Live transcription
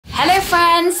Hello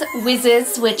friends,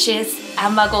 Wheezes, witches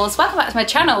and muggles. Welcome back to my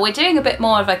channel. We're doing a bit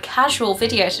more of a casual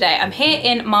video today. I'm here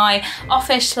in my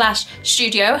office slash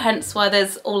studio, hence why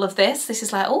there's all of this. This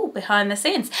is like, oh, behind the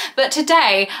scenes. But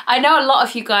today, I know a lot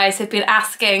of you guys have been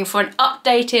asking for an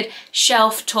updated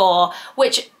shelf tour,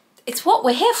 which it's what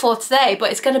we're here for today,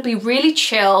 but it's going to be really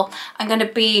chill. I'm going to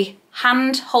be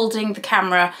hand holding the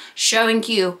camera, showing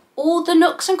you all the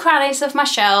nooks and crannies of my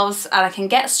shelves, and I can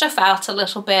get stuff out a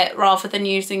little bit rather than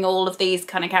using all of these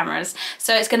kind of cameras.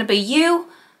 So it's going to be you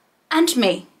and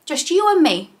me, just you and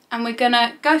me, and we're going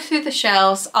to go through the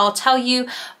shelves. I'll tell you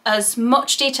as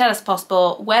much detail as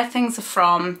possible where things are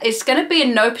from. It's going to be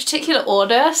in no particular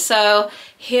order, so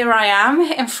here I am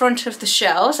in front of the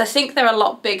shelves. I think they're a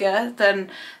lot bigger than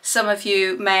some of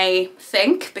you may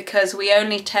think because we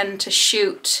only tend to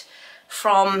shoot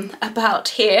from about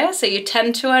here, so you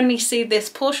tend to only see this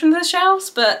portion of the shelves,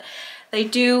 but they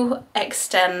do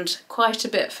extend quite a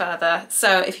bit further.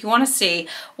 So if you want to see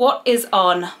what is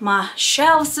on my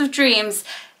shelves of dreams,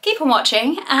 keep on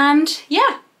watching. And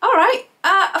yeah, all right,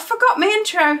 I forgot my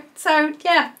intro, so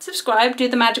yeah, subscribe, do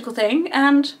the magical thing,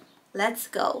 and let's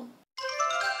go.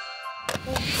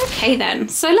 Okay then,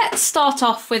 so let's start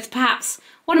off with perhaps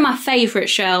one of my favourite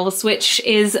shelves, which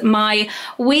is my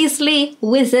Weasley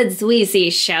Wizards Wheezy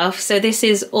shelf. So this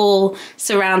is all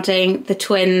surrounding the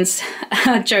twins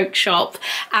joke shop,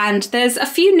 and there's a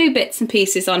few new bits and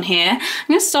pieces on here. I'm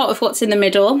going to start with what's in the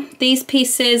middle. These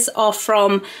pieces are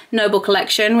from Noble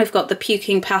Collection. We've got the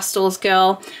Puking Pastels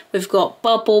Girl, we've got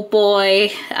Bubble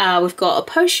Boy, we've got a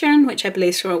potion, which I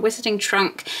believe is from a Wizarding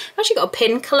Trunk. I've actually got a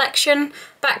pin collection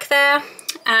back there.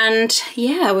 And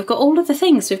yeah, we've got all of the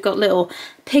things. We've got little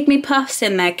pygmy puffs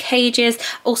in their cages.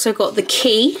 Also got the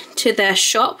key to their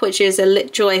shop, which is a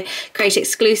LitJoy Crate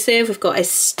exclusive. We've got a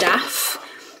staff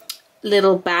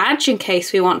little badge in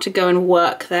case we want to go and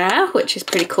work there, which is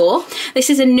pretty cool.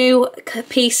 This is a new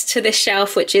piece to this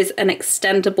shelf, which is an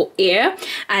extendable ear.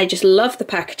 I just love the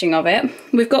packaging of it.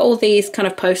 We've got all these kind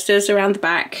of posters around the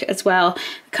back as well,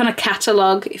 kind of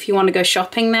catalogue if you want to go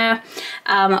shopping there.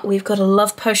 We've got a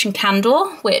Love Potion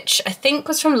candle, which I think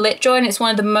was from LitJoy, and it's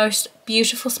one of the most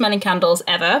beautiful smelling candles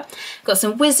ever. Got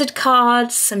some wizard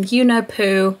cards, some you know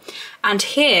poo, and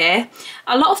here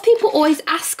a lot of people always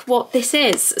ask what this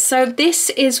is. So this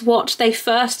is what they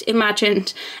first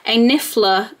imagined a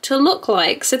Niffler to look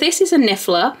like. So this is a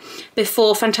Niffler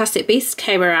before Fantastic Beasts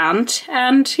came around,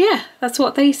 and yeah, that's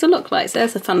what they used to look like. So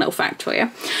there's a fun little fact for you.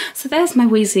 So there's my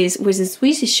Wizards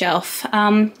Wheezy shelf.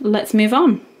 Let's move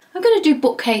on. I'm going to do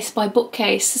bookcase by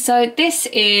bookcase. So this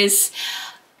is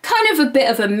kind of a bit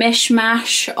of a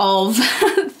mishmash of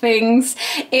things.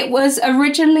 It was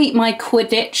originally my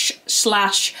Quidditch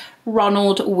slash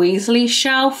Ronald Weasley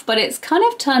shelf, but it's kind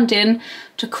of turned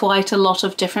into quite a lot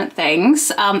of different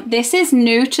things. This is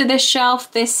new to this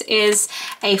shelf. This is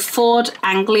a Ford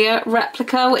Anglia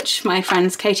replica, which my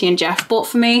friends Katie and Jeff bought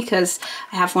for me because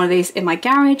I have one of these in my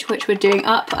garage, which we're doing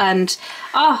up, and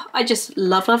oh, I just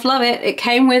love it. It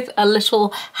came with a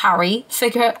little Harry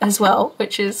figure as well,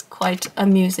 which is quite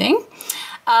amusing.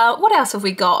 What else have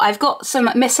we got? I've got some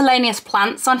miscellaneous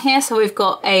plants on here. So we've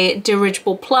got a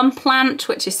dirigible plum plant,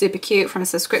 which is super cute, from a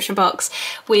subscription box.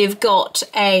 We've got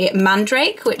a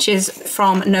mandrake, which is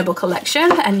from Noble Collection,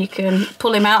 and you can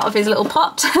pull him out of his little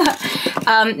pot.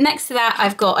 Next to that,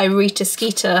 I've got a Rita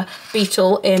Skeeter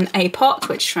beetle in a pot,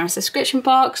 which is from a subscription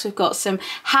box. We've got some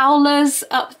howlers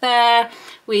up there.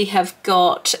 We have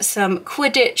got some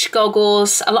Quidditch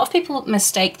goggles. A lot of people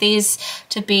mistake these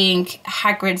to being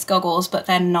Hagrid's goggles, but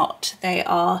they're not. They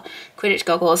are Quidditch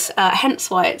goggles, hence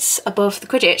why it's above the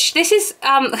Quidditch. This is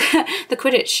the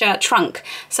Quidditch trunk.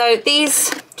 So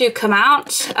these do come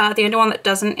out. The only one that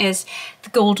doesn't is the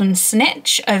golden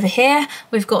snitch over here.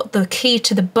 We've got the key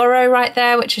to the burrow right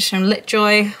there, which is from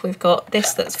LitJoy. We've got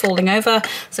this that's falling over.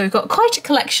 So we've got quite a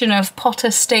collection of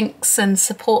Potter Stinks and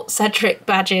Support Cedric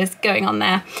badges going on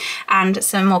there, and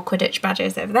some more Quidditch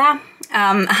badges over there.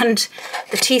 And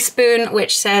the teaspoon,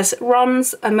 which says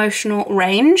Ron's Emotional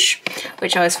Range,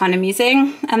 which I always find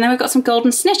amusing. And then we've got some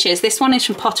golden snitches. This one is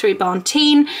from Pottery Barn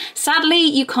Teen. Sadly,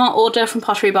 you can't order from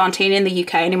Pottery Barn Teen in the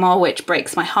UK anymore, which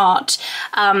breaks my heart.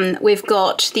 We've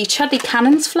got the Chudley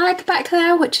Cannons flag back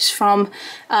there, which is from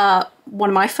one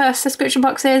of my first subscription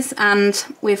boxes, and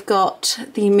we've got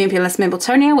the Mimulus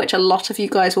Mimbletonia, which a lot of you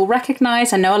guys will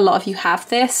recognise. I know a lot of you have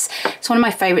this. It's one of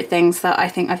my favourite things that I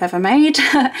think I've ever made.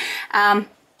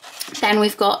 Then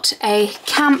we've got a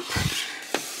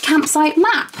campsite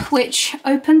map, which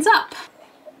opens up.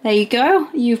 There you go.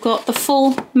 You've got the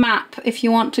full map if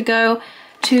you want to go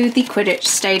to the Quidditch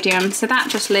stadium. So that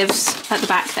just lives at the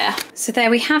back there. So there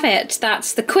we have it.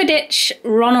 That's the Quidditch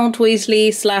Ronald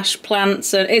Weasley /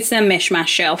 plants. It's their mishmash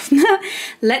shelf.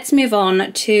 Let's move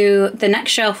on to the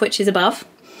next shelf, which is above.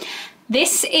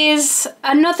 This is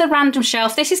another random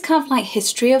shelf. This is kind of like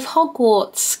History of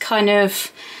Hogwarts, kind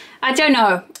of, I don't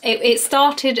know. It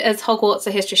started as Hogwarts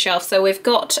A History shelf, so we've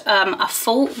got a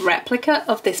full replica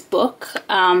of this book.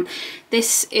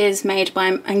 This is made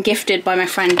by and gifted by my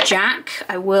friend Jack.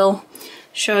 I will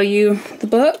show you the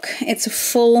book. It's a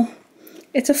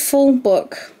full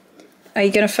book. Are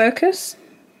you gonna focus?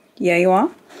 Yeah, you are.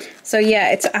 So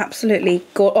yeah, it's absolutely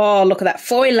oh, look at that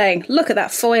foiling. Look at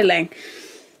that foiling.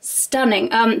 Stunning.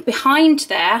 Behind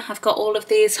there, I've got all of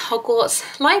these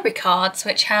Hogwarts library cards,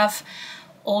 which have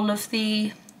all of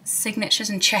the signatures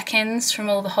and check-ins from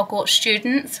all the Hogwarts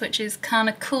students, which is kind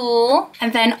of cool.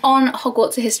 And then on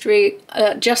Hogwarts A History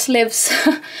just lives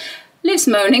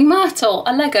Moaning Myrtle,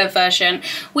 a Lego version.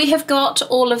 We have got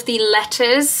all of the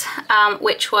letters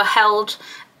which were held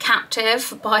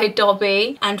captive by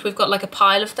Dobby, and we've got like a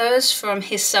pile of those from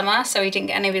his summer, so he didn't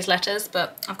get any of his letters,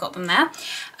 but I've got them there.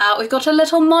 We've got a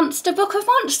little monster book of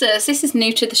monsters. This is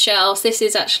new to the shelves. This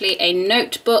is actually a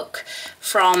notebook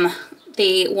from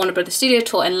the Warner Brothers Studio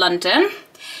Tour in London.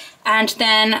 And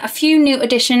then a few new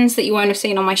additions that you won't have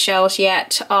seen on my shelves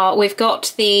yet. We've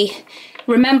got the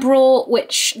Remember All,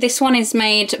 which this one is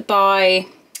made by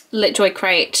Litjoy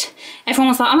Crate. Everyone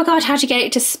was like, oh my god, how'd you get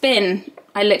it to spin?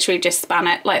 I literally just span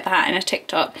it like that in a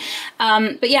TikTok.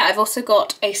 But yeah, I've also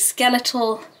got a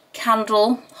skeletal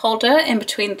candle holder in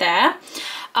between there.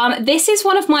 This is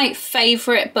one of my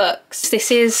favourite books.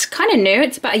 This is kind of new,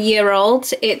 it's about a year old.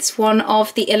 It's one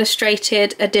of the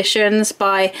illustrated editions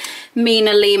by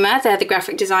Mina Lima. They're the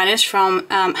graphic designers from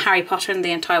Harry Potter and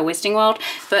the entire Wizarding World.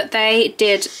 But they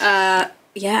did, yeah,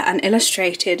 an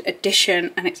illustrated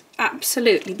edition, and it's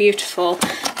absolutely beautiful.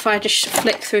 If I just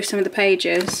flick through some of the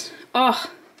pages.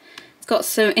 Oh, it's got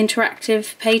some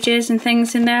interactive pages and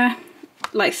things in there,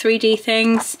 like 3D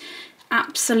things.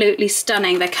 Absolutely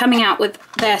stunning. They're coming out with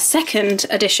their second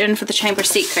edition for the Chamber of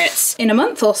Secrets in a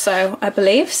month or so, I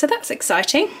believe, so that's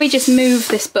exciting. We just move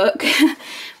this book.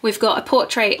 We've got a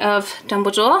portrait of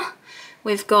Dumbledore.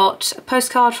 We've got a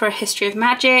postcard for a history of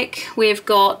magic. We've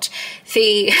got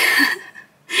the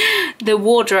the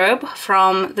wardrobe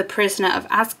from The Prisoner of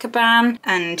Azkaban,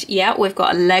 and yeah, we've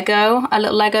got a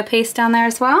little Lego piece down there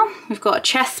as well. We've got a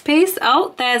chess piece.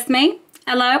 Oh, there's me.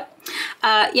 Hello.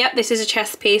 Yep, this is a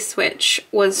chess piece which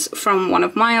was from one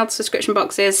of my old subscription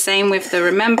boxes. Same with the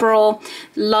Remember All.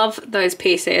 Love those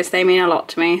pieces. They mean a lot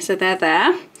to me, so they're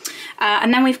there.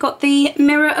 And then we've got the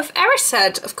Mirror of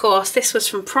Erised, of course. This was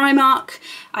from Primark.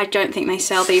 I don't think they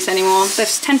sell these anymore. They've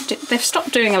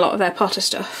stopped doing a lot of their Potter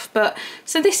stuff. But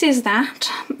so this is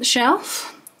that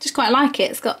shelf. Just quite like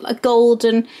it. It's got a gold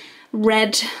and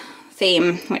red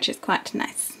theme, which is quite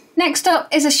nice. Next up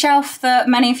is a shelf that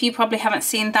many of you probably haven't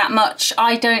seen that much.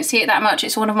 I don't see it that much.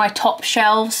 It's one of my top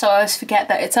shelves, so I always forget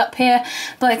that it's up here.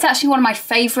 But it's actually one of my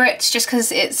favourites just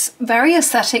because it's very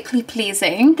aesthetically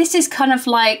pleasing. This is kind of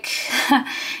like,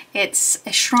 it's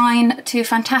a shrine to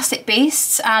Fantastic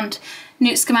Beasts and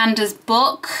Newt Scamander's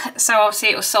book. So obviously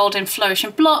it was sold in Flourish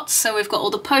and Blotts, so we've got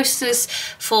all the posters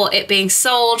for it being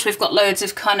sold. We've got loads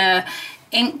of kind of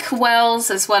ink wells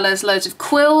as well as loads of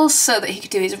quills so that he could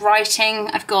do his writing.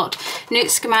 I've got Newt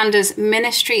Scamander's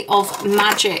Ministry of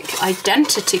Magic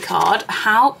identity card.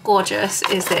 How gorgeous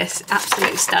is this?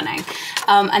 Absolutely stunning.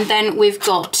 And then we've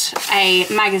got a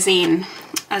magazine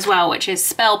as well, which is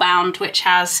Spellbound, which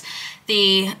has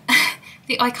the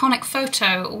the iconic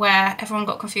photo where everyone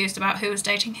got confused about who was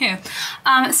dating who.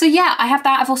 So yeah, I have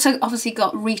that. I've also obviously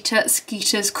got Rita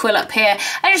Skeeter's quill up here.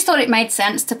 I just thought it made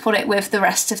sense to put it with the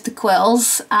rest of the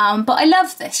quills. But I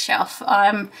love this shelf.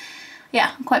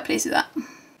 Yeah, I'm quite pleased with that.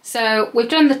 So we've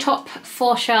done the top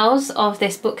 4 shelves of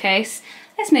this bookcase.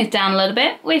 Let's move down a little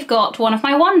bit. We've got one of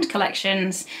my wand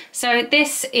collections. So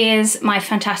this is my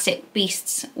Fantastic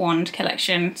Beasts wand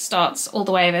collection. Starts all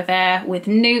the way over there with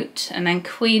Newt, and then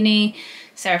Queenie,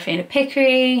 Seraphina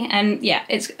Pickery, and yeah,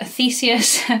 it's a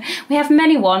Theseus. We have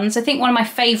many wands. I think one of my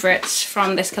favourites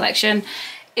from this collection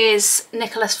is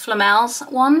Nicholas Flamel's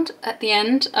wand at the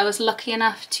end. I was lucky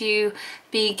enough to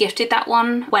be gifted that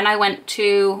one when I went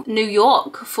to New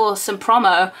York for some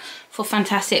promo for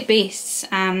Fantastic Beasts,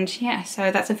 and yeah,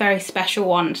 so that's a very special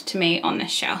wand to me on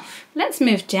this shelf. Let's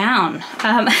move down.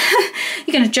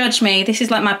 You're gonna judge me. This is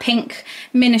like my pink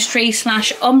Ministry /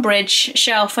 Umbridge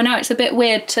shelf. I know it's a bit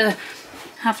weird to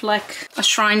have like a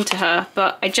shrine to her,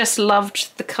 but I just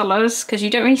loved the colours because you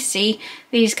don't really see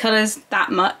these colours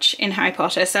that much in Harry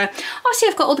Potter. So obviously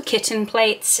I've got all the kitten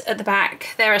plates at the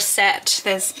back. They're a set.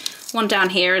 There's one down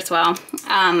here as well.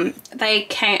 They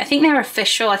came, I think they're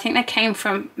official. I think they came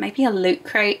from maybe a loot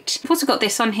crate. I've also got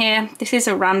this on here. This is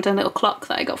a random little clock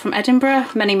that I got from Edinburgh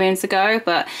many moons ago,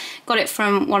 but got it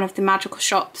from one of the magical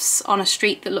shops on a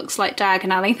street that looks like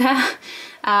Diagon Alley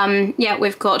there. Yeah,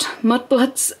 we've got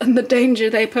Mudbloods and the Danger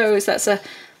They Pose. That's a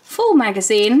full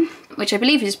magazine, which I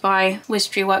believe is by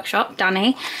Wizardry Workshop,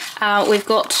 Danny. We've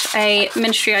got a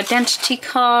Ministry Identity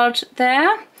card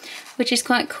there, which is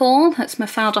quite cool. That's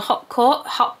Mafalda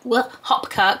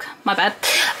Hopkirk, my bad.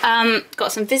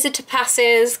 Got some visitor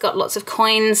passes, got lots of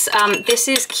coins. This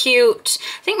is cute.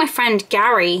 I think my friend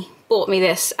Gary bought me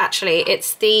this actually.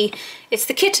 It's the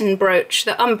kitten brooch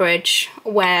that Umbridge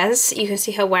wears. You can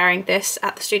see her wearing this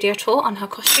at the studio tour on her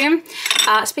costume.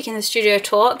 Speaking of the studio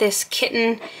tour, this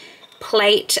kitten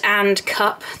plate and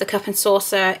cup, the cup and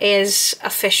saucer, is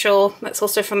official. That's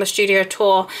also from the studio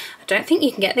tour. I don't think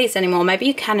you can get these anymore. Maybe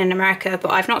you can in America,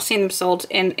 but I've not seen them sold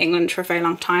in England for a very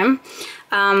long time.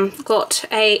 Got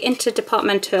a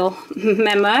interdepartmental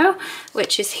memo,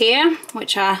 which is here,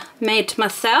 which I made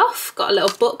myself. Got a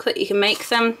little book that you can make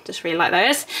them. Just really like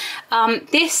those.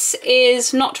 This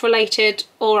is not related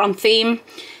or on theme.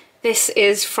 This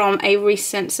is from a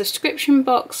recent subscription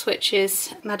box, which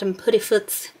is Madame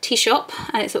Puddifoot's tea shop,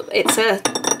 and it's a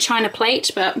china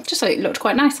plate, but just thought it looked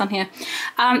quite nice on here.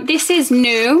 This is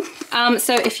new,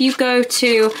 so if you go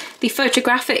to the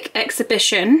photographic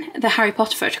exhibition, the Harry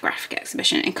Potter photographic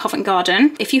exhibition in Covent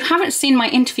Garden, if you haven't seen my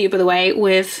interview, by the way,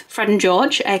 with Fred and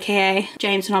George, aka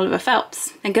James and Oliver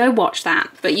Phelps, then go watch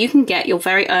that. But you can get your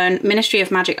very own Ministry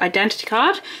of Magic identity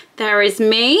card. There is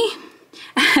me.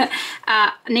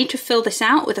 I need to fill this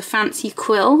out with a fancy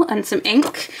quill and some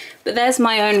ink, but there's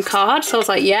my own card, so I was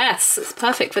like, yes, it's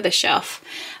perfect for this shelf.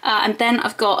 And then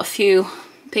I've got a few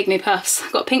pygmy puffs.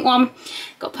 I've got a pink one,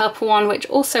 got a purple one, which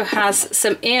also has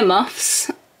some earmuffs,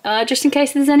 just in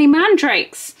case there's any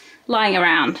mandrakes lying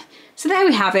around. So there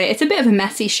we have it. It's a bit of a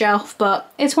messy shelf,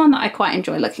 but it's one that I quite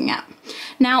enjoy looking at.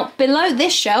 Now, below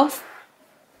this shelf,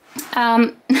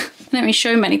 let me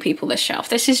show many people this shelf.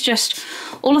 This is just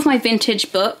all of my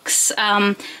vintage books.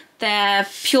 They're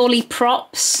purely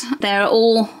props. They're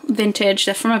all vintage.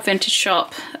 They're from a vintage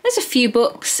shop. There's a few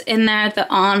books in there that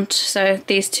aren't. So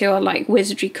these two are like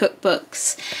wizardry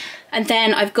cookbooks. And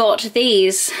then I've got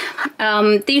these.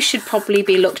 These should probably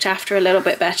be looked after a little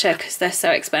bit better because they're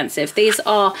so expensive. These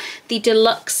are the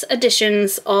deluxe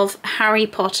editions of Harry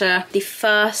Potter, the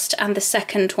first and the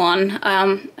second one.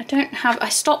 I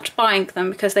stopped buying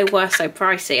them because they were so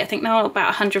pricey. I think they were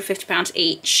about £150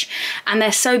 each. And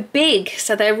they're so big,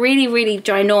 so they're really, really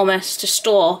ginormous to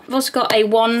store. I've also got a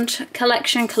wand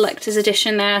collection, collector's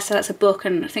edition there. So that's a book,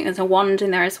 and I think there's a wand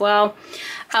in there as well.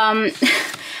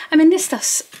 I mean, this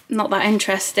stuff's not that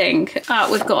interesting.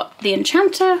 We've got the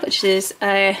Enchanter, which is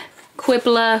a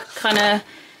Quibbler kind of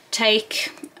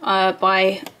take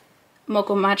by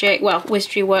Muggle Magic, well,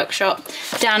 Wizardry Workshop,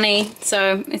 Danny.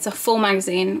 So it's a full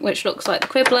magazine, which looks like the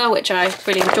Quibbler, which I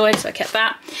really enjoyed, so I kept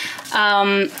that.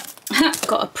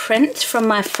 Got a print from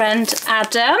my friend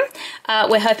Adam.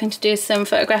 We're hoping to do some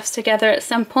photographs together at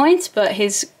some point, but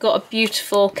he's got a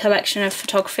beautiful collection of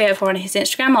photography over on his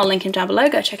Instagram. I'll link him down below,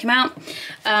 go check him out.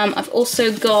 I've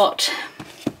also got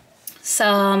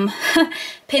some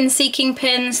pin seeking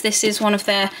pins. This is one of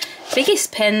their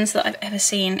biggest pins that I've ever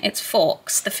seen. It's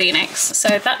Fawkes the Phoenix,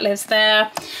 so that lives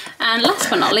there. And last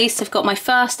but not least, I've got my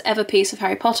first ever piece of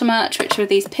Harry Potter merch, which are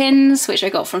these pins, which I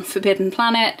got from Forbidden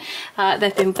Planet.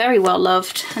 They've been very well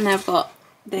loved, and I've got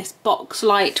this box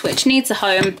light which needs a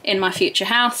home in my future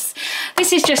house.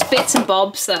 This is just bits and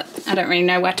bobs that I don't really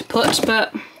know where to put,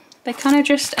 but they kind of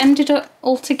just ended up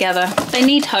all together. They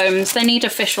need homes, they need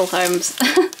official homes.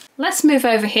 Let's move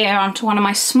over here onto one of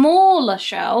my smaller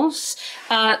shelves.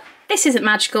 This isn't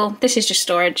magical, this is just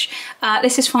storage.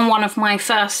 This is from one of my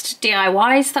first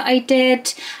DIYs that I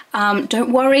did.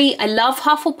 Don't worry, I love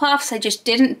Hufflepuffs, I just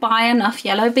didn't buy enough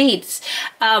yellow beads.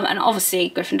 And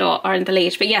obviously Gryffindor are in the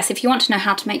lead. But yes, if you want to know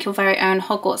how to make your very own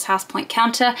Hogwarts house point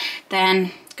counter,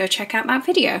 then go check out that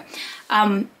video.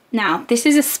 Now, this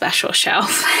is a special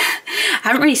shelf. I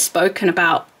haven't really spoken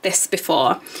about this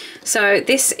before. So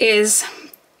this is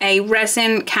a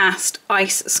resin cast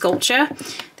ice sculpture.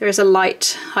 There is a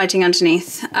light hiding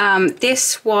underneath.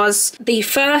 This was the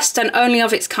first and only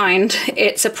of its kind.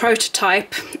 It's a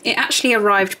prototype. It actually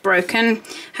arrived broken,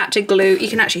 had to glue. You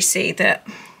can actually see that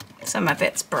some of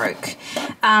it's broke.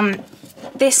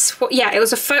 yeah, it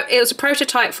was a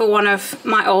prototype for one of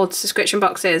my old subscription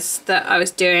boxes that I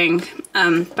was doing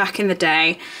back in the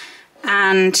day,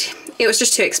 and it was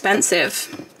just too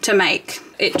expensive to make.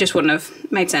 It just wouldn't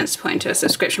have made sense to put into a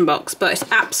subscription box, but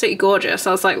it's absolutely gorgeous.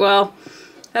 I was like, well,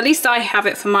 at least I have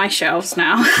it for my shelves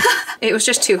now. It was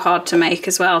just too hard to make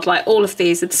as well. Like, all of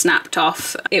these had snapped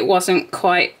off. It wasn't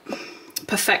quite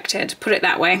perfected, put it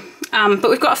that way. But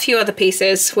we've got a few other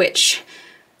pieces which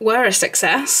were a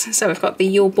success. So we've got the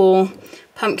Yule Ball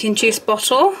pumpkin juice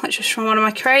bottle, which was from one of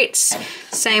my crates.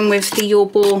 Same with the Yule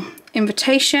Ball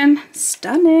invitation.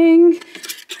 Stunning.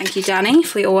 Thank you, Danny,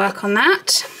 for your work on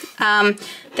that.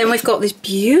 Then we've got this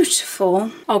beautiful,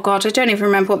 oh god, I don't even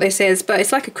remember what this is, but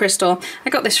it's like a crystal. I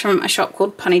got this from a shop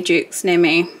called Honeydukes near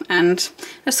me, and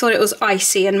I just thought it was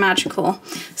icy and magical,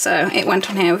 so it went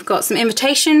on here. We've got some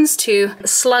invitations to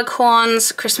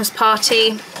Slughorn's Christmas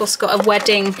party. We've also got a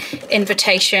wedding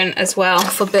invitation as well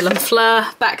for Bill and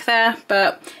Fleur back there,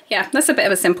 but yeah, that's a bit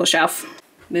of a simple shelf.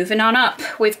 Moving on up,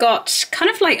 we've got kind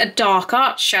of like a dark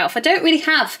art shelf. I don't really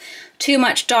have too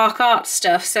much dark art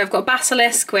stuff, so I've got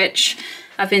Basilisk, which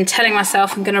I've been telling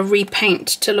myself I'm going to repaint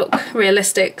to look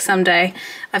realistic someday.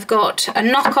 I've got a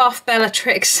knockoff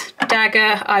Bellatrix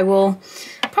dagger. I will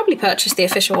probably purchase the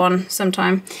official one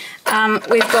sometime.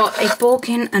 We've got a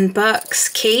Borgin and Burke's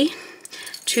key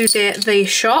to the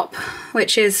shop,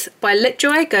 which is by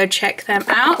Litjoy. Go check them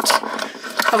out.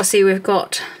 Obviously we've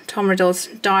got Tom Riddle's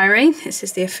diary. This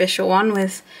is the official one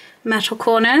with metal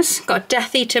corners. Got a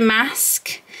Death Eater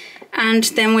mask, and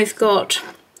then we've got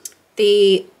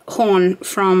the horn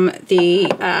from the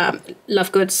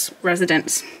Lovegoods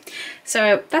residence.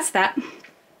 So that's that.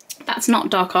 That's not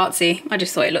dark artsy. I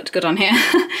just thought it looked good on here.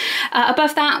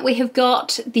 Above that we have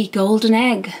got the golden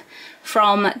egg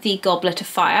from the Goblet of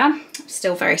Fire.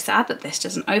 Still very sad that this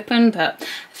doesn't open, but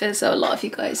I feel as though a lot of you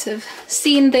guys have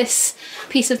seen this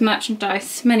piece of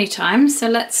merchandise many times, so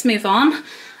let's move on.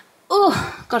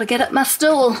 Oh, gotta get up my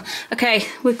stool. Okay,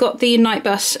 we've got the night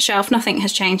bus shelf. Nothing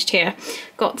has changed here.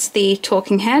 Got the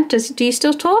talking head. Do you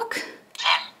still talk?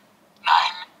 10, 9,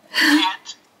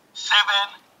 8, 7,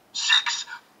 6,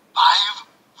 5,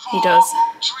 4, He does. 3,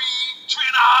 3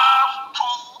 1/2, 2,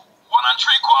 1 1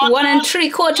 3/4. 1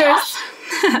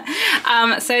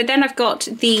 3/4. So then I've got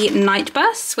the night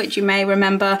bus, which you may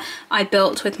remember I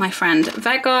built with my friend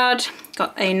Vegard.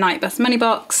 Got a night bus money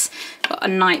box. Got a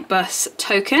night bus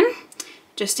token,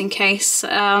 just in case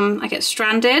I get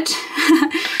stranded.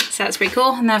 So that's pretty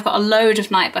cool. And then I've got a load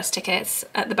of night bus tickets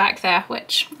at the back there,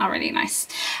 which are really nice.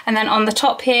 And then on the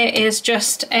top here is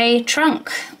just a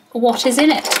trunk. What is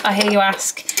in it, I hear you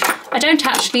ask? I don't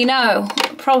actually know.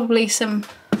 Probably some,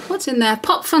 what's in there?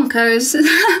 Pop Funkos.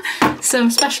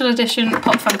 Some special edition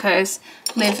Pop Funkos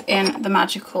live in the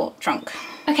magical trunk.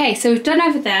 Okay, so we've done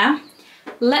over there.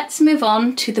 Let's move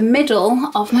on to the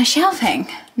middle of my shelving.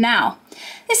 Now,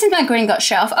 this is my Gringotts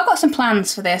shelf. I've got some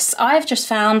plans for this. I've just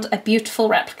found a beautiful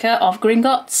replica of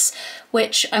Gringotts,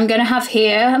 which I'm going to have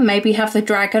here, maybe have the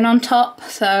dragon on top,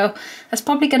 so that's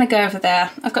probably going to go over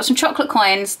there. I've got some chocolate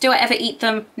coins. Do I ever eat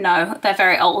them? No, they're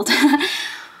very old.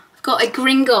 I've got a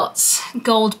Gringotts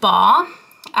gold bar.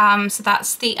 So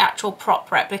that's the actual prop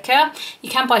replica. You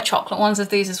can buy chocolate ones of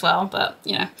these as well, but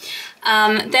you know.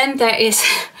 Then there is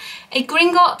a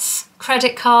Gringotts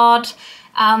credit card.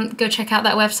 Go check out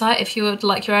that website if you would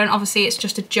like your own. Obviously it's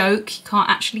just a joke, you can't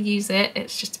actually use it,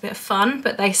 it's just a bit of fun,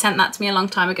 but they sent that to me a long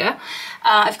time ago.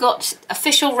 I've got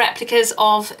official replicas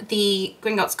of the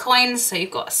Gringotts coins, so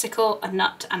you've got a sickle, a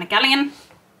nut and a galleon.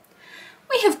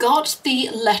 We have got the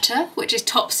letter, which is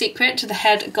top secret to the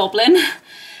head goblin.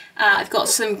 I've got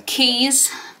some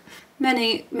keys,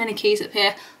 many keys up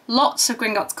here. Lots of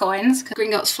Gringotts coins,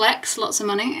 Gringotts flex, lots of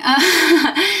money.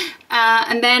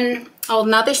 And then, oh,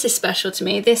 now this is special to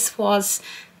me. This was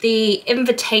the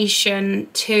invitation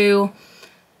to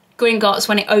Gringotts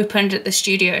when it opened at the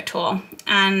studio tour.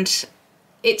 And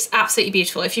it's absolutely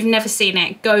beautiful. If you've never seen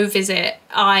it, go visit.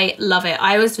 I love it.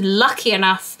 I was lucky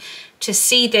enough to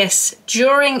see this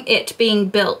during it being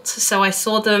built. So I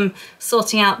saw them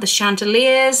sorting out the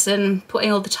chandeliers and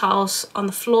putting all the tiles on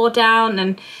the floor down,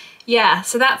 and yeah,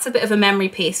 so that's a bit of a memory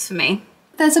piece for me.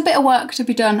 There's a bit of work to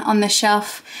be done on this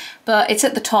shelf, but it's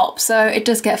at the top, so it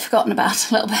does get forgotten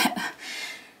about a little bit.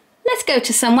 Let's go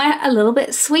to somewhere a little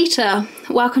bit sweeter.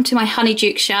 Welcome to my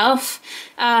Honeydukes shelf.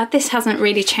 This hasn't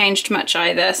really changed much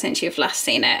either since you've last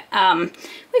seen it.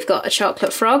 We've got a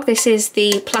chocolate frog. This is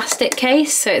the plastic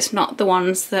case, so it's not the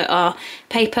ones that are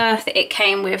paper. It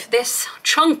came with this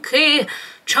chunky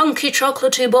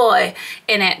chocolatey boy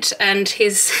in it, and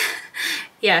his,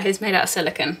 yeah, he's made out of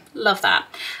silicone. Love that.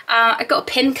 I've got a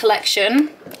pin collection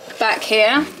back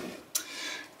here.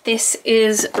 This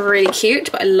is really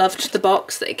cute, but I loved the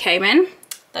box that it came in.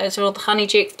 Those are all the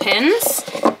Honeydukes pins.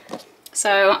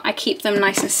 So I keep them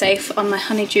nice and safe on my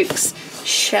Honeydukes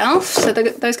shelf. So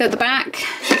those go at the back.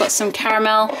 I've got some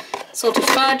caramel salted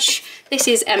fudge. This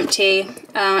is empty.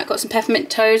 I've got some peppermint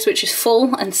toads, which is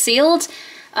full and sealed.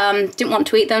 Didn't want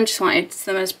to eat them, just wanted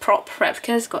them as prop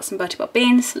replicas. Got some Bertie Bott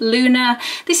beans. Luna.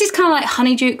 This is kind of like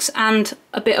Honeydukes and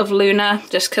a bit of Luna,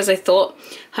 just because I thought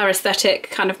her aesthetic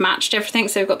kind of matched everything.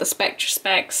 So we've got the Spectre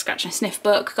Specs, Scratch and Sniff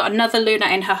book. Got another Luna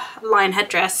in her lion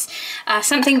headdress.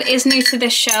 Something that is new to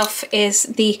this shelf is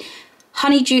the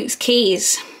Honeydukes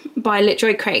keys by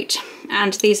Litjoy Crate.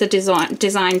 And these are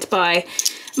designed by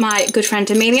my good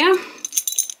friend Amelia.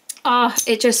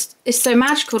 It just is so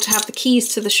magical to have the keys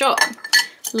to the shop.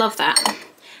 Love that.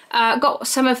 Got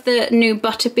some of the new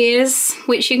butterbeers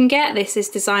which you can get. This is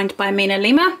designed by Mina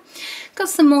Lima. Got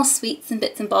some more sweets and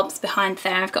bits and bobs behind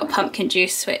there. I've got a pumpkin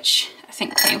juice which I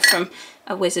think came from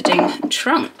a wizarding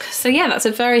trunk. So yeah, that's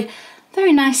a very,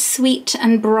 very nice, sweet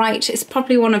and bright. It's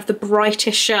probably one of the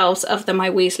brightest shelves of the My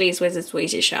Weasley's Wizards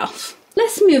Wheezy shelf.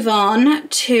 Let's move on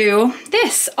to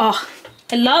this. Oh,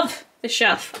 I love this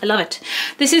shelf. I love it.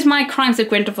 This is my Crimes of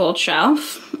Grindelwald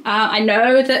shelf. I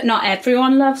know that not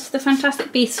everyone loves the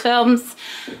Fantastic Beasts films,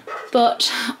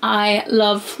 but I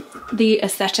love the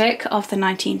aesthetic of the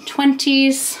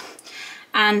 1920s.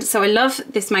 And so I love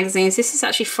this magazine. This is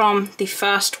actually from the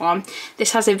first one.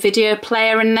 This has a video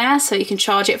player in there, so you can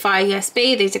charge it via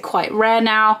USB. These are quite rare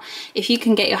now. If you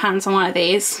can get your hands on one of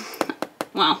these,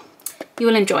 well, you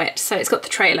will enjoy it. So it's got the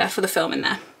trailer for the film in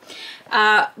there.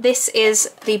 This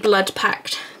is the Blood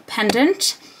Pact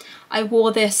pendant. I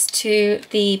wore this to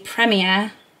the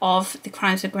premiere of The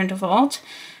Crimes of Grindelwald.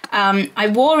 I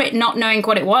wore it not knowing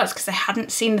what it was because I hadn't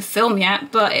seen the film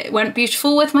yet, but it went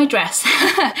beautiful with my dress.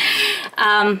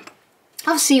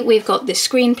 Obviously we've got the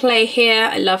screenplay here.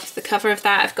 I love the cover of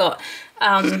that. I've got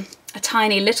a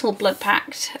tiny little Blood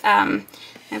Pact.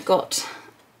 I've got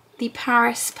the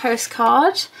Paris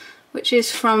postcard, which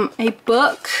is from a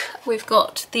book. We've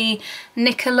got the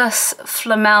Nicholas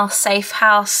Flamel Safe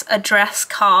House address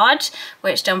card,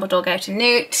 which Dumbledore gave to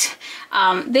Newt.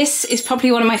 This is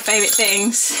probably one of my favourite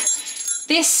things.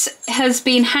 This has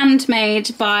been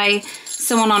handmade by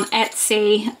someone on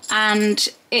Etsy, and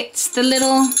it's the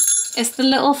little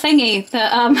thingy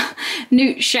that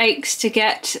Newt shakes to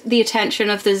get the attention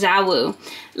of the Zawu,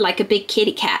 like a big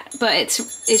kitty cat. But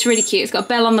it's really cute. It's got a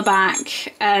bell on the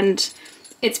back, and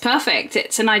it's perfect.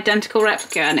 It's an identical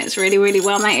replica and it's really, really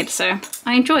well made. So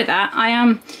I enjoy that. I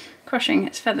am crushing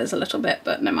its feathers a little bit,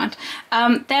 but never mind.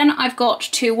 Then I've got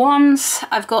two wands.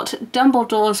 I've got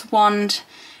Dumbledore's wand,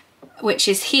 which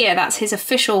is here. That's his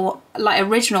official, like,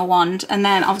 original wand. And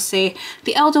then obviously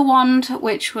the Elder wand,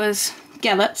 which was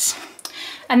Gellert.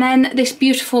 And then this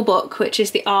beautiful book, which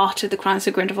is the Art of the Crimes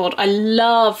of Grindelwald. I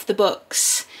love the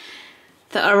books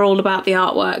that are all about the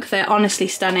artwork. They're honestly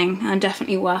stunning and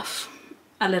definitely worth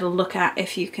a little look at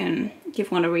if you can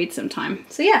give one a read sometime.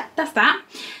 So yeah, that's that.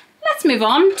 Let's move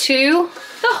on to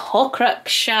the Horcrux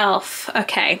shelf.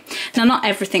 Okay, now not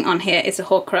everything on here is a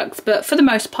Horcrux, but for the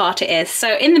most part it is.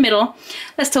 So in the middle,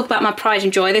 let's talk about my pride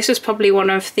and joy. This was probably one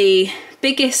of the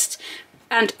biggest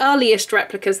and earliest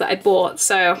replicas that I bought.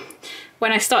 So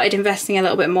when I started investing a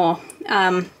little bit more,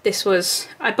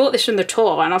 I bought this from the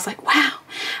tour and I was like, wow,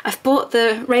 I've bought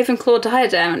the Ravenclaw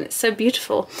diadem and it's so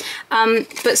beautiful.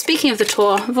 But speaking of the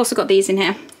tour, I've also got these in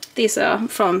here. These are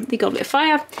from the Goblet of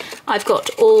Fire. I've got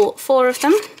all four of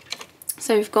them.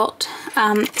 So we've got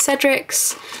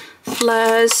Cedric's,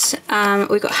 Fleur's,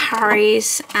 we've got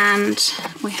Harry's, and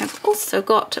we have also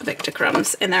got Victor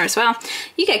Crumbs in there as well.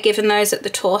 You get given those at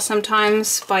the tour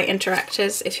sometimes by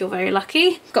interactors if you're very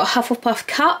lucky. Got a Hufflepuff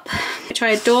cup, which I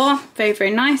adore. Very,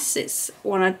 very nice. It's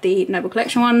one of the Noble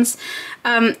Collection ones.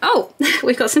 Oh,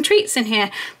 we've got some treats in here.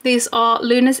 These are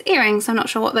Luna's earrings. I'm not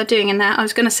sure what they're doing in there. I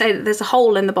was going to say that there's a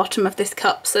hole in the bottom of this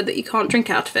cup so that you can't drink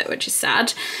out of it, which is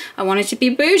sad. I wanted to be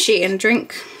bougie and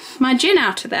drink my gin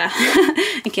out of there.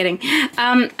 I'm kidding.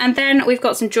 And then we've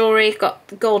got some jewellery. Got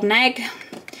the golden egg,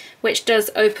 which does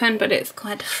open, but it's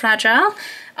quite fragile.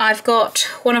 I've got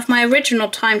one of my original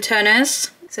time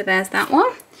turners. So there's that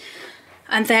one.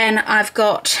 And then I've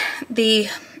got the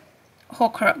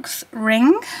Horcrux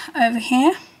ring over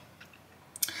here.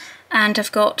 And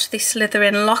I've got the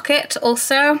Slytherin locket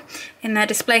also in their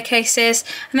display cases.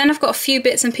 And then I've got a few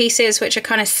bits and pieces which are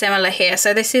kind of similar here.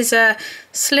 So this is a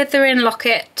Slytherin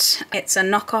locket. It's a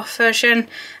knockoff version. And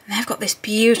they've got this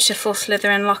beautiful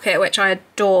Slytherin locket which I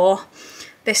adore.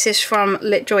 This is from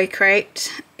Litjoy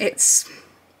Crate. It's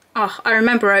Oh, I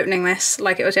remember opening this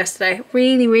like it was yesterday.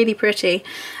 Really, really pretty.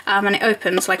 And it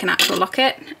opens like an actual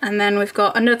locket. And then we've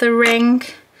got another ring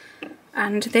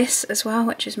and this as well,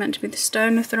 which is meant to be the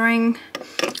stone of the ring.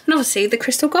 And obviously the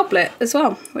crystal goblet as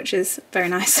well, which is very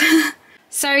nice.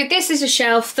 So this is a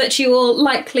shelf that you will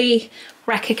likely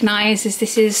recognise, as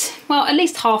this is, well, at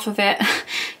least half of it.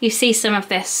 You see some of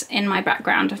this in my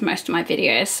background of most of my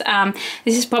videos.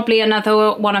 This is probably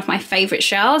another one of my favourite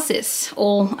shelves. It's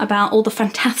all about all the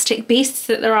fantastic beasts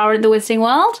that there are in the Wizarding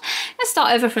World. Let's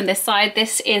start over from this side.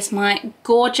 This is my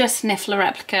gorgeous Niffler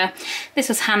replica. This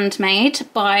was handmade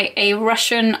by a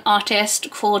Russian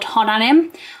artist called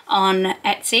Honeydukes on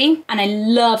Etsy, and I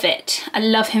love it. I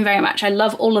love him very much. I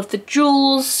love all of the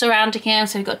jewels surrounding him.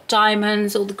 So we've got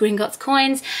diamonds, all the Gringotts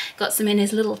coins, got some in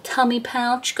his little tummy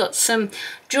pouch, got some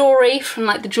jewellery from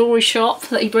like the jewellery shop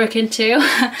that he broke into.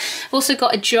 I've also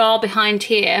got a jar behind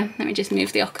here, let me just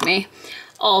move the alchemy,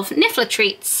 of Niffler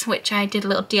treats, which I did a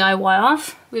little DIY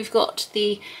of. We've got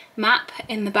the map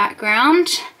in the background.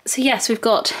 So yes, we've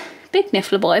got big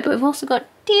Niffler boy, but we've also got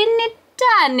Danny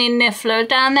Niffler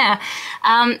down there,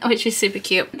 which is super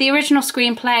cute. The original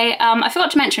screenplay, I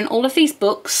forgot to mention all of these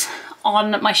books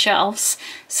on my shelves.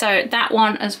 So that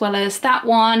one as well as that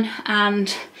one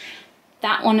and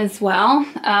that one as well.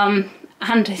 And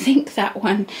I think that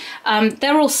one,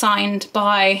 they're all signed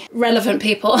by relevant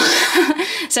people.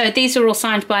 So these are all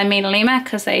signed by me and Lima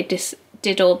because they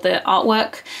did all the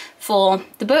artwork for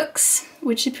the books,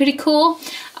 which is pretty cool.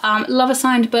 Love a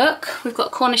signed book. We've got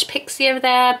Cornish Pixie over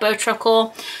there,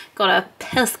 Bowtruckle. Got a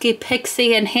pesky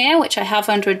pixie in here, which I have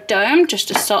under a dome just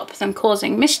to stop them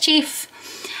causing mischief.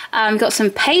 Got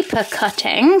some paper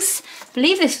cuttings. I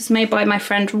believe this was made by my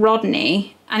friend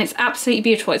Rodney, and it's absolutely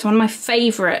beautiful. It's one of my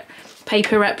favourite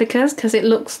paper replicas because it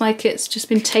looks like it's just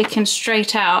been taken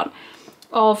straight out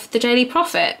of the Daily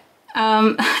Prophet.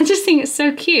 I just think it's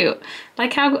so cute.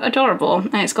 Like, how adorable.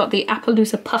 And it's got the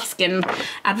Appaloosa Puffskin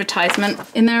advertisement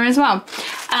in there as well.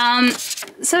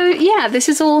 So yeah, this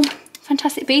is all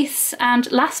fantastic beasts. And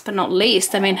last but not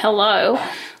least, I mean, hello,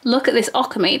 look at this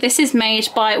alchemy. This is made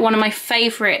by one of my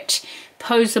favourite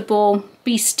posable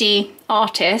beastie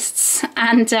artists,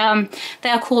 and they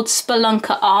are called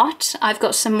Spelunker Art. I've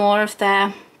got some more of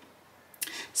their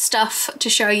stuff to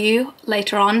show you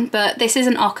later on, but this is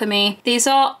an alchemy. These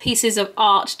are pieces of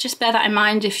art. Just bear that in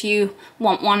mind if you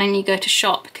want one and you go to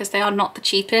shop, because they are not the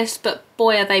cheapest, but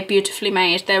boy are they beautifully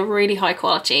made. They're really high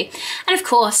quality. And of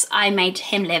course I made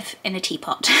him live in a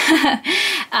teapot.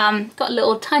 Got a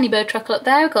little tiny Bowtruckle up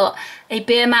there. Got a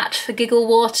beer mat for Giggle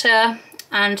Water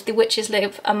and the Witches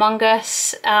Live Among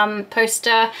Us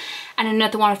poster, and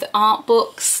another one of the art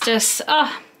books. Just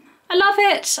I love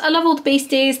it. I love all the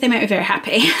beasties. They make me very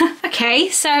happy. Okay,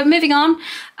 so moving on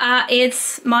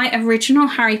is my original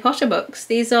Harry Potter books.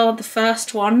 These are the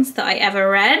first ones that I ever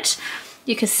read.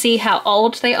 You can see how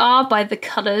old they are by the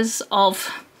colours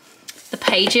of the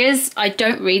pages. I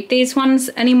don't read these ones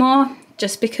anymore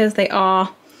just because they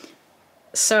are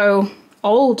so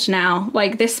old now.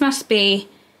 Like, this must be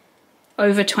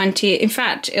over 20. In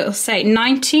fact, it'll say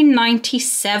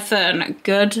 1997.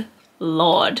 Good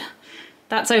Lord.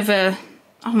 That's over,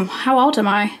 how old am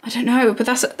I? I don't know, but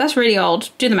that's really old.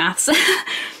 Do the maths.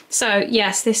 So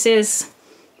yes, this is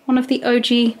one of the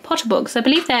OG Potter books. I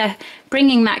believe they're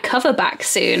bringing that cover back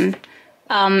soon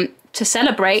to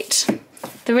celebrate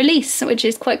the release, which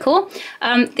is quite cool.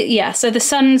 Yeah, so the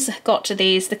sun's got to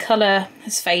these. The colour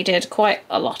has faded quite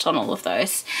a lot on all of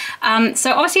those.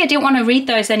 So obviously I didn't want to read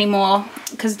those anymore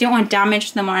because I didn't want to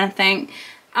damage them or anything.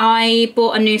 I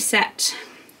bought a new set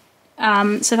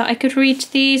so that I could read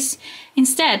these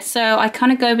instead. So I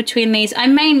kind of go between these. I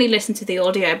mainly listen to the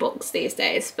audiobooks these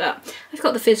days, but I've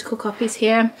got the physical copies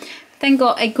here. Then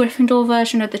got a Gryffindor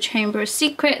version of the Chamber of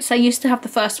Secrets. I used to have the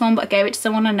first one, but I gave it to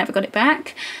someone and never got it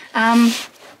back.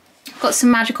 Got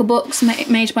some magical books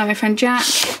made by my friend Jack,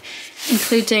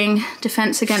 including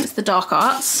Defense Against the Dark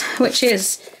Arts, which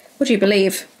is, would you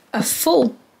believe, a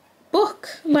full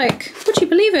book. Like, would you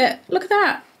believe it? Look at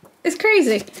that. It's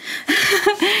crazy.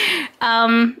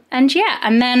 And yeah,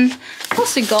 and then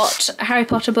also got a Harry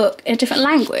Potter book in a different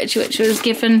language, which was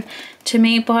given to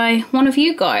me by one of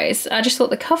you guys. I just thought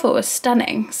the cover was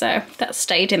stunning, so that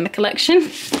stayed in the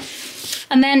collection.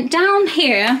 And then down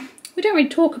here, we don't really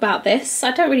talk about this.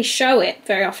 I don't really show it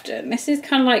very often. This is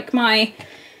kind of like my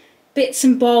bits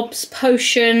and bobs,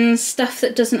 potions, stuff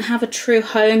that doesn't have a true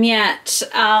home yet.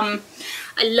 I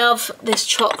love this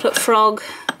chocolate frog.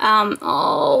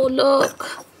 Oh,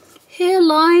 look. Here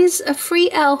lies a free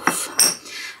elf.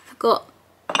 I've got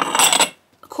a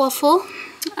quaffle.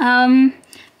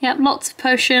 Yeah, lots of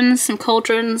potions, some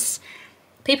cauldrons.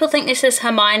 People think this is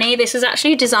Hermione. This is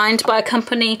actually designed by a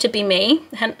company to be me,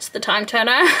 hence the time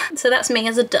turner. So that's me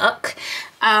as a duck.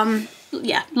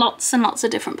 Yeah, lots and lots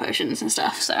of different potions and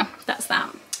stuff. So that's that.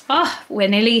 Oh,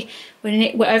 we're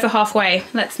over halfway.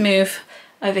 Let's move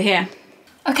over here.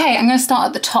 Okay, I'm going to start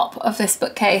at the top of this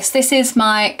bookcase. This is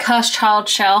my Cursed Child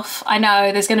shelf. I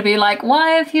know there's going to be like,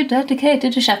 why have you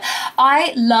dedicated a shelf?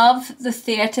 I love the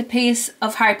theatre piece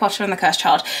of Harry Potter and the Cursed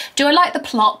Child. Do I like the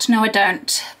plot? No, I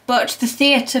don't. But the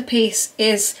theatre piece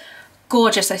is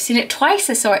gorgeous. I've seen it twice.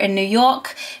 I saw it in New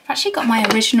York. I've actually got my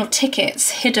original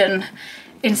tickets hidden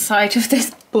inside of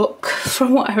this book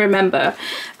from what I remember.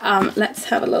 Let's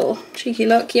have a little cheeky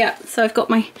look. Yeah, so I've got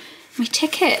my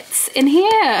tickets in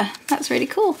here. That's really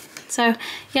cool. So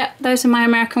yeah, those are my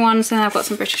American ones, and I've got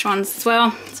some British ones as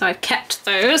well. So I've kept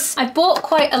those. I bought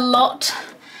quite a lot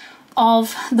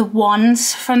of the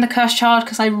wands from the Cursed Child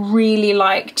because I really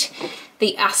liked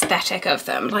the aesthetic of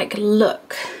them. Like,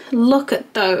 look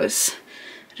at those.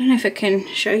 I don't know if I can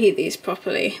show you these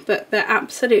properly, but they're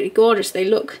absolutely gorgeous. They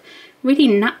look really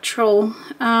natural.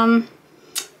 I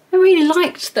really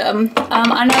liked them.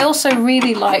 And I also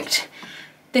really liked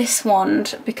this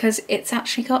wand because it's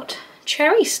actually got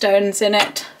cherry stones in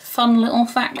it. Fun little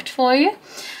fact for you.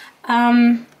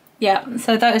 Yeah,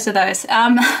 so those are those.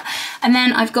 And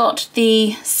then I've got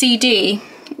the CD,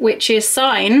 which is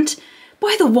signed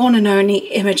by the one and only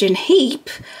Imogen Heap.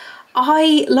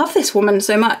 I love this woman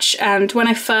so much, and when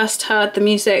I first heard the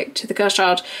music to the Cursed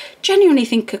Child, genuinely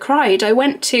think I cried. I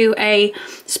went to a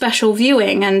special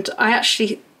viewing and I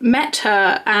actually met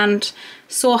her and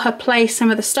saw her play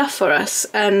some of the stuff for us,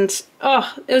 and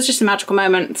oh, it was just a magical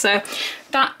moment. So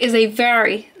that is a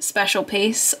very special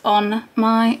piece on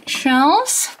my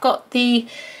shelves. I've got the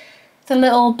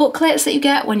little booklets that you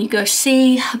get when you go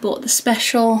see. I bought the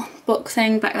special book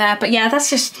thing back there, but yeah, that's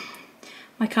just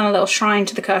my kind of little shrine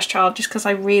to the Cursed Child, just because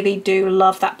I really do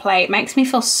love that play. It makes me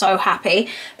feel so happy,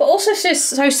 but also just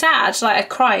so sad. Like, I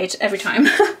cried every time.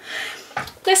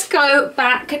 Let's go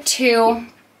back to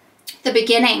the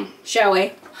beginning, shall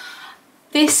we?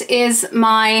 This is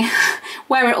my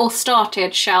Where It All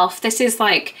Started shelf. This is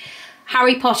like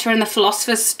Harry Potter and the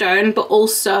Philosopher's Stone, but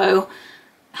also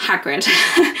Hagrid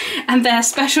and their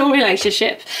special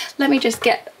relationship. Let me just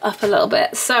get up a little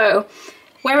bit. So,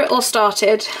 Where It All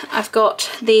Started, I've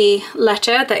got the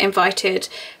letter that invited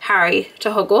Harry to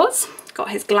Hogwarts.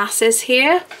 Got his glasses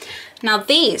here. Now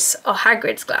these are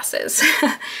Hagrid's glasses.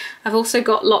 I've also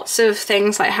got lots of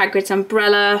things like Hagrid's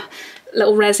umbrella,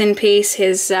 little resin piece,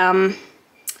 his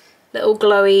little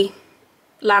glowy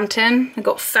lantern. I've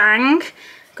got Fang,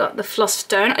 got the Philosopher's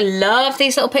Stone. I love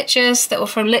these little pictures that were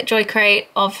from Litjoy Crate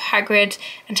of Hagrid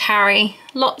and Harry.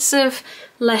 Lots of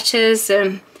letters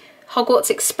and Hogwarts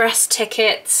Express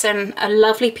tickets and a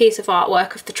lovely piece of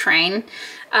artwork of the train.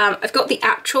 I've got the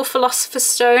actual Philosopher's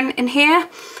Stone in here.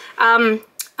 And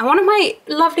one of my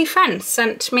lovely friends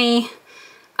sent me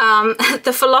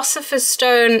the Philosopher's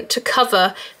Stone to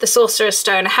cover the Sorcerer's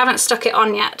Stone. I haven't stuck it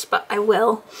on yet, but I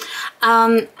will.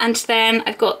 And then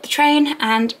I've got the train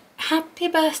and Happy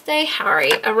Birthday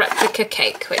Harry, a replica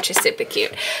cake, which is super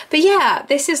cute. But yeah,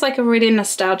 this is like a really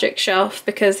nostalgic shelf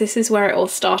because this is where it all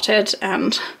started,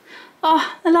 and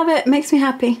oh, I love it. It makes me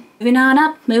happy. Moving on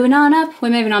up, moving on up. We're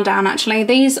moving on down, actually.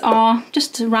 These are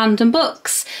just random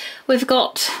books. We've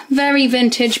got very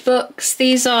vintage books.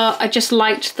 These are, I just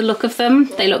liked the look of them.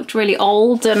 They looked really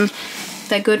old and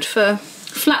they're good for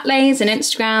flat lays and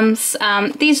Instagrams.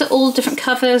 These are all different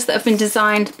covers that have been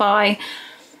designed by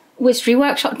Wizardry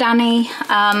Workshop Danny.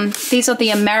 These are the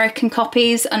American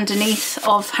copies underneath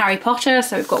of Harry Potter.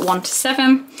 So we've got 1 to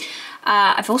 7.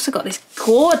 I've also got this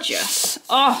gorgeous,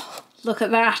 oh, look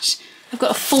at that. I've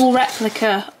got a full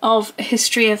replica of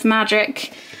History of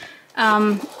Magic,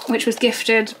 which was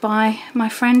gifted by my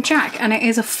friend Jack. And it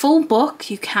is a full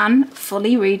book. You can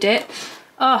fully read it.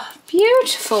 Oh,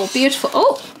 beautiful, beautiful.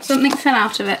 Oh, something fell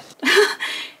out of it.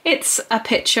 It's a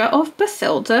picture of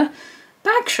Bathilda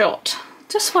Bagshot.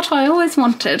 Just what I always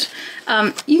wanted.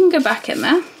 You can go back in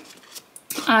there.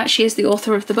 She is the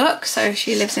author of the book, so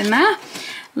she lives in there.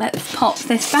 Let's pop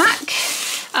this back.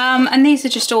 And these are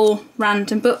just all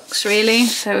random books, really.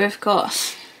 So we've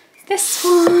got this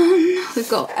one. We've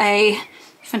got a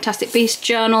Fantastic Beasts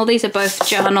journal. These are both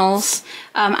journals,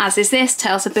 as is this,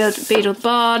 Tales of Beedle the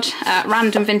Bard,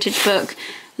 random vintage book,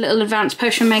 little advanced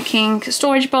potion making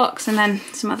storage box, and then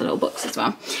some other little books as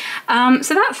well.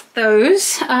 So that's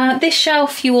those. This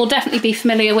shelf you will definitely be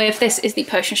familiar with. This is the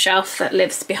potion shelf that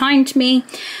lives behind me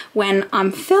when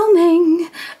I'm filming.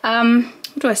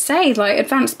 What do I say, like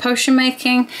advanced potion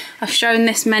making. I've shown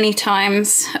this many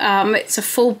times. It's a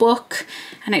full book.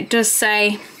 and it does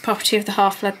say property of the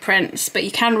Half-Blood Prince, but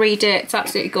you can read it. It's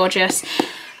absolutely gorgeous.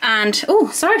 And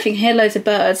oh, sorry if you can hear loads of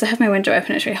birds. I have my window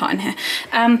open, it's really hot in here.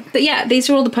 But yeah, these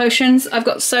are all the potions. I've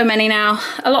got so many now.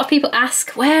 A lot of people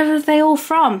ask, where are they all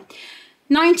from?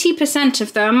 90%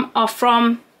 of them are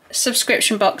from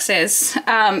subscription boxes.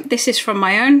 This is from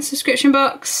my own subscription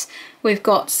box. We've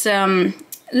got some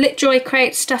Litjoy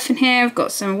crate stuff in here. We've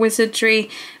got some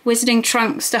wizarding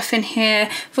trunk stuff in here.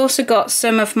 I've also got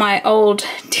some of my old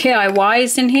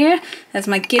DIYs in here. There's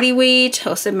my gillyweed,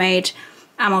 also made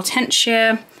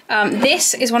Amortentia.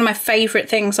 This is one of my favourite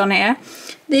things on here.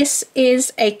 This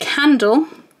is a candle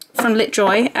from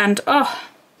Litjoy, and oh,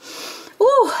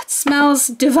 it smells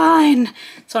divine.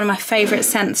 It's one of my favourite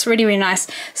scents, really, really nice.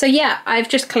 So yeah, I've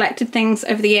just collected things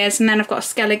over the years, and then I've got a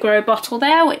Skelligro bottle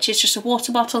there, which is just a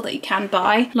water bottle that you can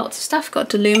buy. Lots of stuff. Got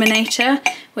Deluminator,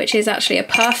 which is actually a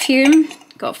perfume.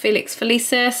 Got Felix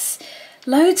Felicis.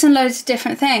 Loads and loads of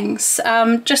different things.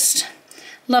 Just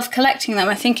love collecting them.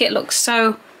 I think it looks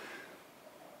so,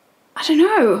 I don't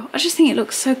know, I just think it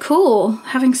looks so cool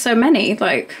having so many.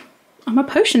 Like, I'm a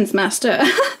potions master.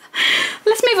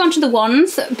 Let's move on to the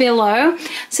wands below.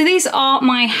 So these are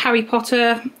my Harry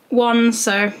Potter wands.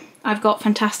 So I've got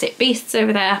Fantastic Beasts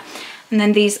over there, and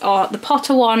then these are the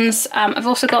Potter wands. I've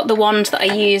also got the wand that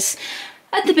I use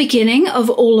at the beginning of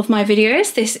all of my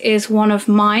videos. This is one of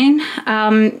mine,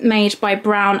 made by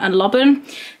Brown and Lobban.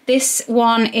 This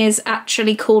one is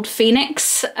actually called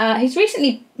Phoenix. He's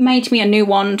recently made me a new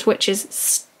wand, which is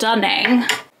stunning.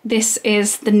 This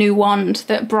is the new wand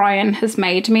that Brian has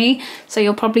made me, so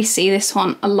you'll probably see this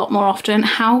one a lot more often.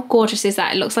 How gorgeous is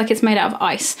that? It looks like it's made out of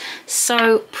ice.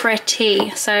 So pretty.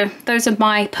 So those are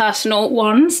my personal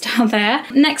wands down there.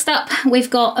 Next up, we've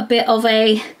got a bit of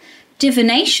a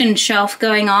divination shelf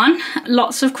going on.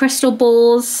 Lots of crystal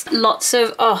balls, lots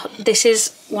of, oh, this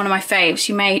is one of my faves.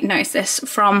 You may notice this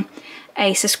from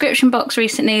a subscription box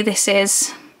recently. This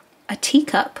is a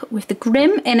teacup with the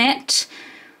Grim in it.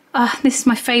 This is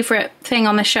my favourite thing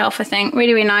on the shelf, I think.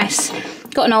 Really, really nice.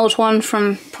 Got an old one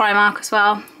from Primark as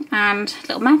well. And a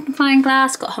little magnifying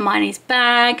glass. Got Hermione's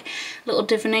bag. Little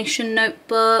divination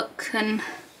notebook. And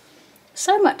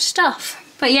so much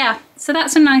stuff. But yeah, so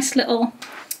that's a nice little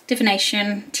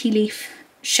divination tea leaf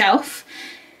shelf.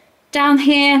 Down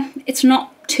here, it's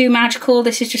not too magical.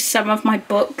 This is just some of my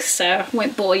books, so I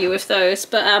won't bore you with those.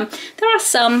 But there are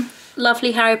some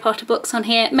lovely Harry Potter books on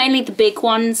here. Mainly the big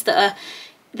ones that are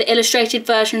the illustrated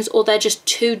versions, or they're just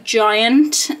too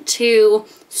giant to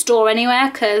store anywhere,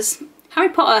 because Harry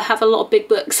Potter have a lot of big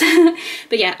books.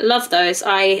 But yeah, love those.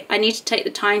 I need to take the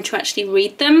time to actually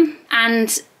read them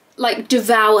and like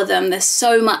devour them. There's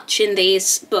so much in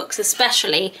these books,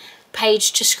 especially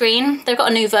page to screen. They've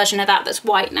got a new version of that that's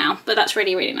white now, but that's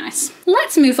really, really nice.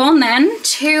 Let's move on then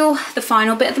to the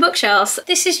final bit of the bookshelves.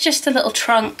 This is just a little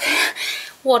trunk.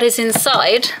 What is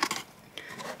inside?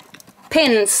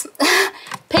 Pins.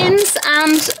 Pins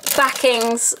and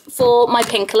backings for my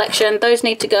pin collection. Those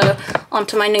need to go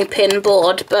onto my new pin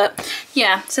board. But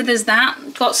yeah, so there's that.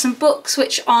 Got some books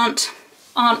which aren't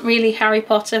really Harry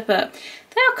Potter, but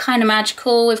they are kind of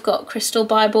magical. We've got crystal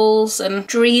Bibles and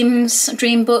dream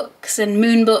books and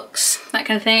moon books, that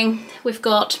kind of thing. We've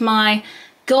got my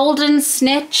golden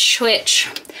Snitch, which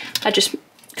I just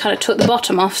kind of took the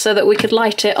bottom off so that we could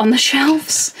light it on the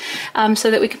shelves,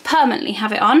 so that we could permanently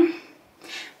have it on.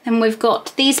 Then we've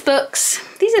got these books.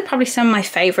 These are probably some of my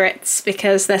favourites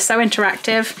because they're so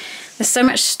interactive. There's so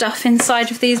much stuff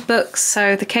inside of these books.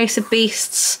 So The Case of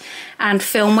Beasts and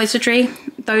Film Wizardry,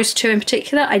 those two in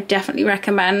particular, I definitely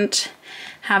recommend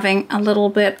having a little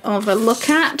bit of a look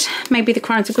at. Maybe The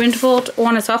Crimes of Grindelwald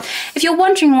one as well. If you're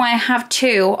wondering why I have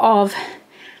two of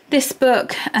this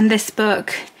book and this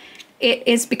book, it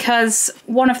is because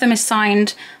one of them is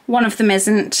signed, one of them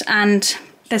isn't, and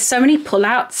there's so many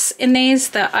pullouts in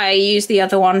these that I use the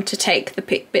other one to take the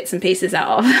bits and pieces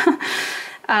out of.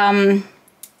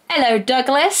 Hello,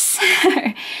 Douglas.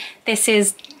 This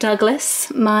is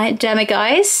Douglas, my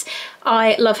demiguise.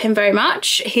 I love him very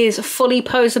much. He's fully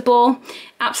posable,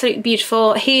 absolutely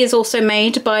beautiful. He is also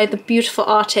made by the beautiful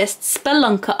artist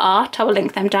Spelunker Art. I will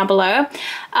link them down below.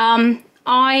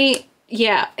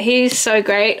 Yeah, he's so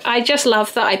great. I just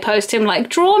love that I post him like,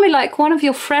 draw me like one of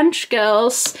your French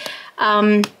girls.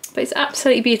 But it's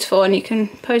absolutely beautiful, and you can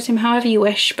pose him however you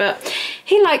wish, but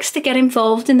he likes to get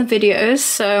involved in the videos,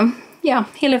 so yeah,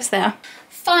 he lives there.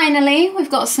 Finally, we've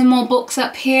got some more books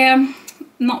up here.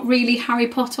 Not really Harry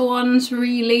Potter ones,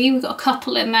 really. We've got a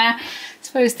couple in there. I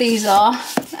suppose these are.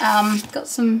 Got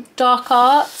some dark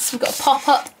arts. We've got a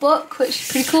pop-up book, which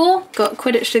is pretty cool. Got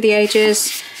Quidditch Through the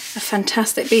Ages, A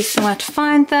Fantastic Beast and Where to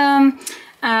Find Them.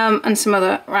 and some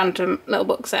other random little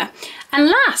books there. And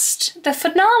last, the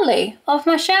finale of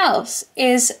my shelves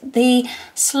is the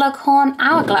Slughorn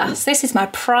Hourglass. This is my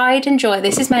pride and joy.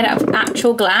 This is made out of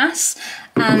actual glass,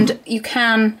 and you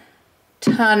can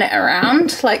turn it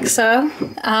around like so.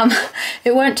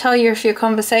 It won't tell you if your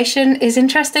conversation is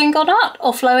interesting or not,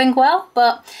 or flowing well,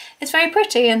 but it's very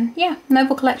pretty, and yeah,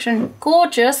 noble collection.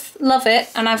 Gorgeous, love it,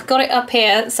 and I've got it up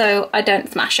here so I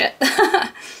don't smash it.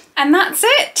 And that's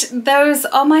it. Those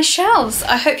are my shelves.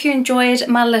 I hope you enjoyed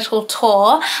my little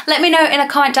tour. Let me know in a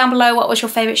comment down below what was your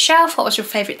favourite shelf, what was your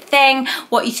favourite thing,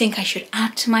 what you think I should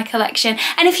add to my collection.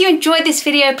 And if you enjoyed this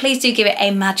video, please do give it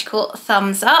a magical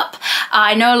thumbs up.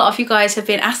 I know a lot of you guys have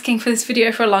been asking for this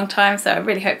video for a long time, so I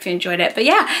really hope you enjoyed it. But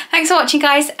yeah, thanks for watching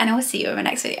guys, and I will see you in my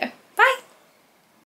next video.